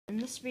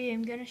this video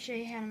I'm going to show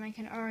you how to make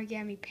an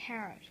origami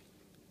parrot.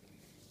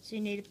 So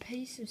you need a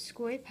piece of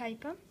square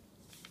paper.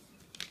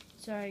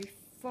 So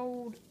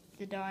fold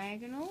the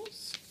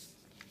diagonals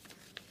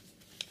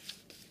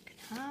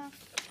in half,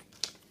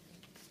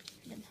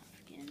 and then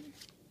half again.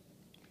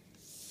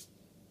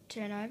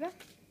 Turn over,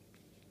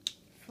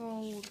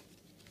 fold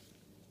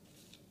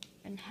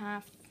in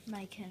half,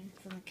 making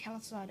from the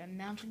colour side a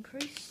mountain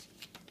crease.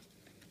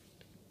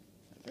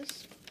 Like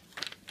this.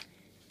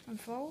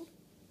 Unfold.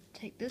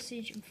 Take this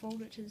edge and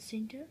fold it to the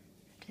centre.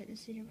 Take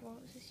this edge and fold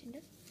it to the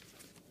centre.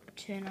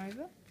 Turn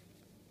over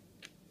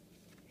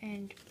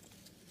and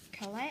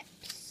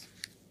collapse.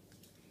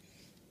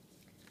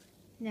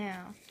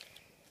 Now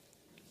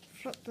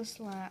flip this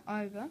layer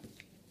over.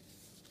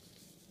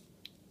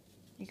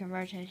 You can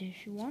rotate it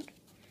if you want,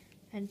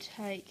 and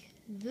take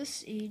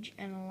this edge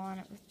and align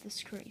it with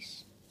this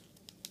crease.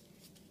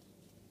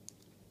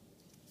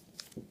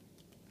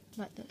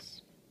 Like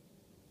this.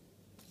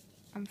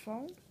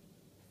 Unfold.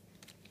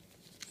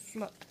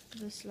 Flip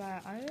this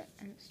layer over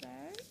and this layer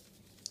over.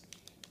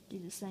 Do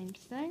the same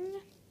thing.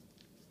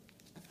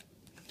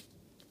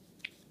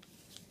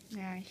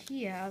 Now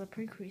here are the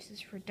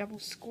pre-creases for a double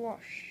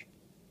squash.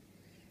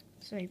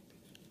 So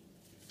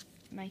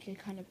make a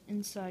kind of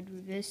inside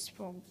reverse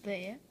fold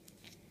there.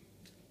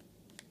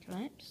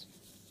 Collapse.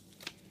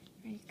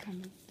 Make a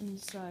kind of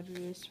inside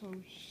reverse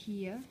fold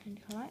here and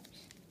collapse.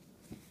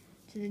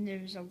 So then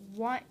there is a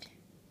white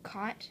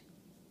kite,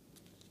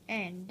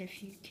 and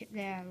if you keep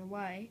that out of the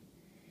way,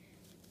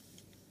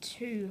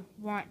 two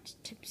white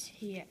tips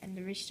here, and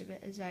the rest of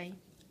it is a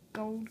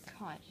gold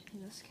kite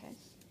in this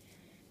case.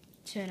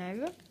 Turn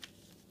over,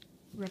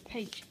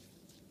 repeat.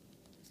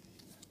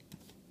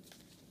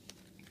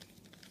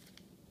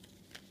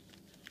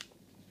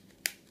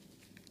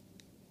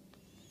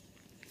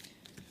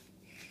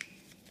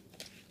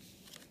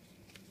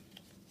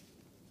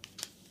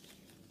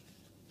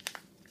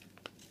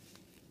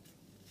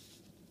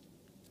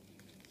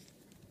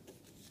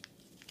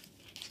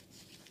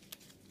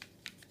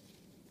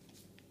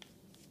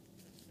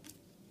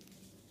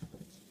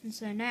 And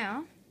so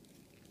now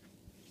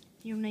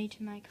you'll need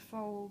to make a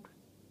fold,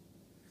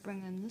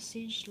 bring in this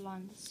edge to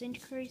line the centre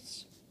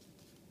crease.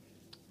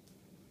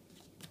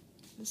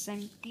 The same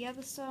with the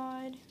other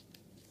side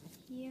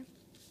here.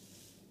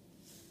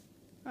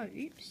 Oh,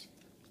 oops,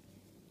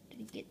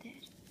 didn't get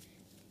that.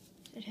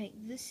 So take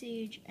this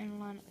edge and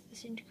line it with the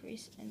centre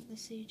crease, and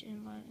this edge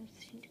and line it with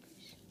the centre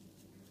crease.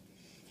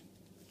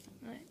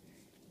 Right.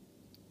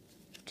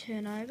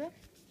 Turn over,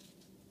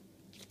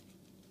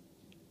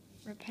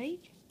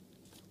 repeat.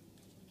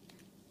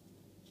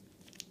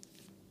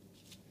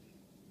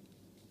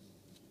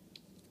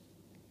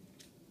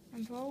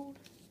 Unfold,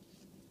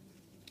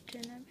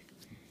 turn over.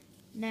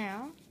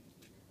 Now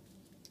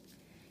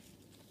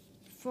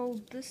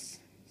fold this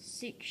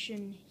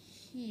section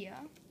here,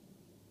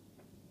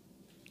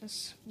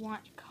 this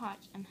white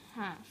kite, in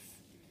half.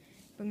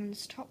 Bring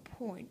this top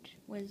point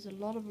where there's a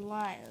lot of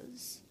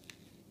layers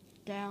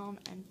down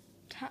and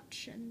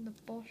touch in the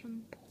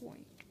bottom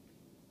point.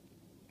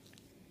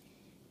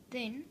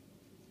 Then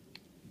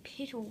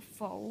petal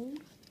fold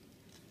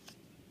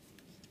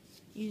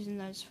using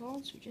those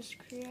folds we just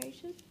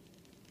created.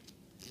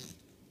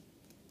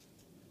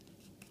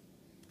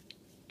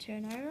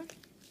 Turn over,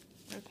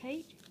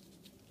 repeat.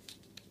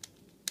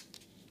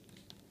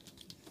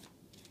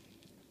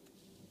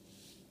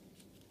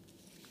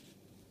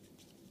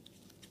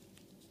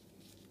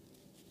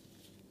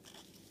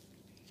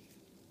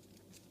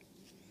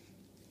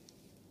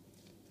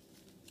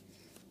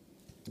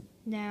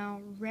 Now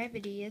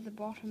rabbit ear the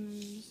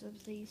bottoms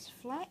of these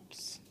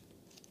flaps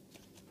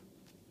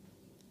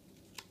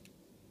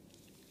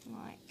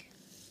like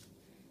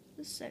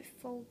this, so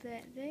fold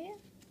that there.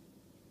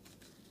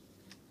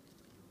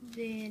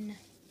 Then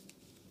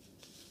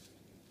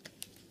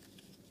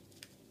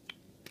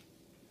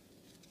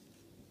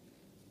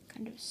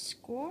kind of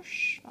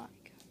squash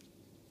like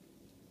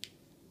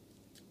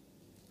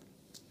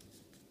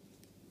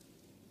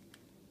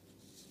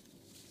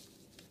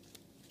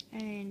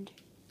and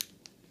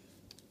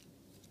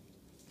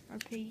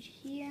repeat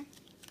here.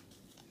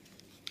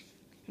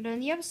 And on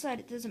the other side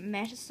it doesn't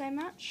matter so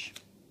much.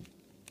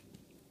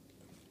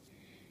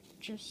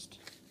 Just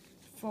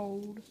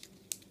fold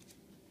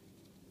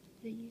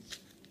these.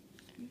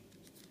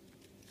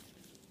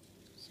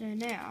 So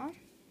now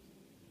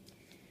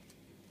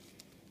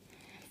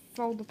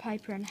fold the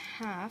paper in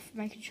half,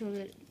 making sure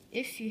that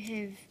if you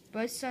have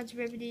both sides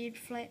rabbit-eared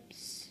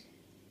flaps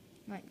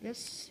like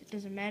this, it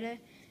doesn't matter,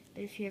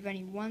 but if you have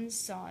only one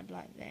side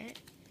like that,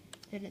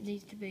 then it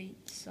needs to be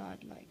the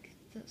side like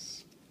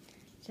this.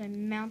 So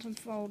mount and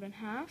fold in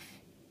half,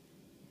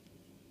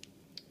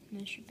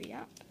 and it should be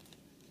up.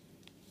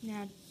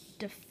 Now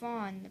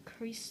define the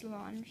crease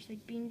line which they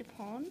bend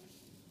upon,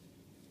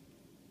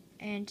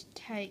 and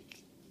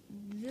take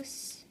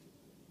this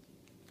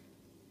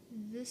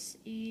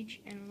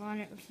edge and line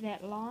it with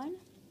that line.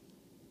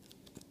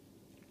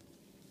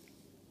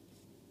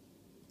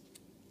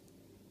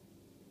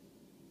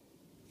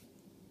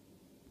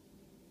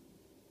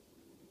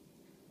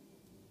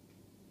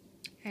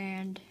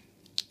 And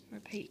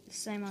repeat the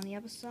same on the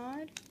other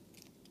side.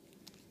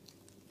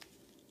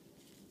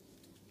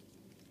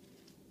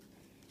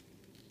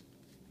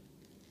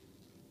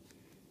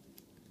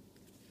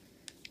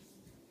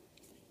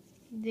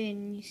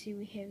 Then you see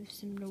we have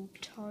some little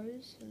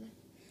toes for the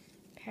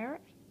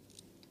parrot.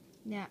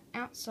 Now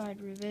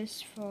outside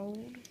reverse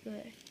fold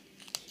the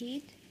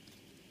head.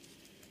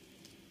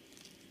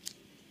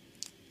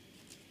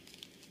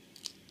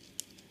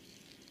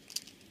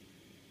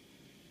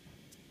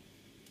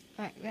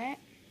 Like that.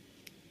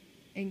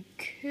 And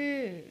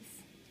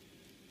curve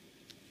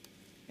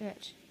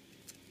it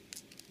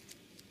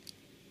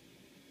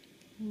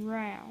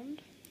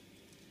round.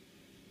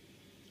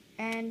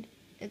 And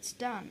it's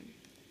done.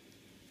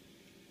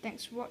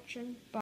 Thanks for watching. Bye.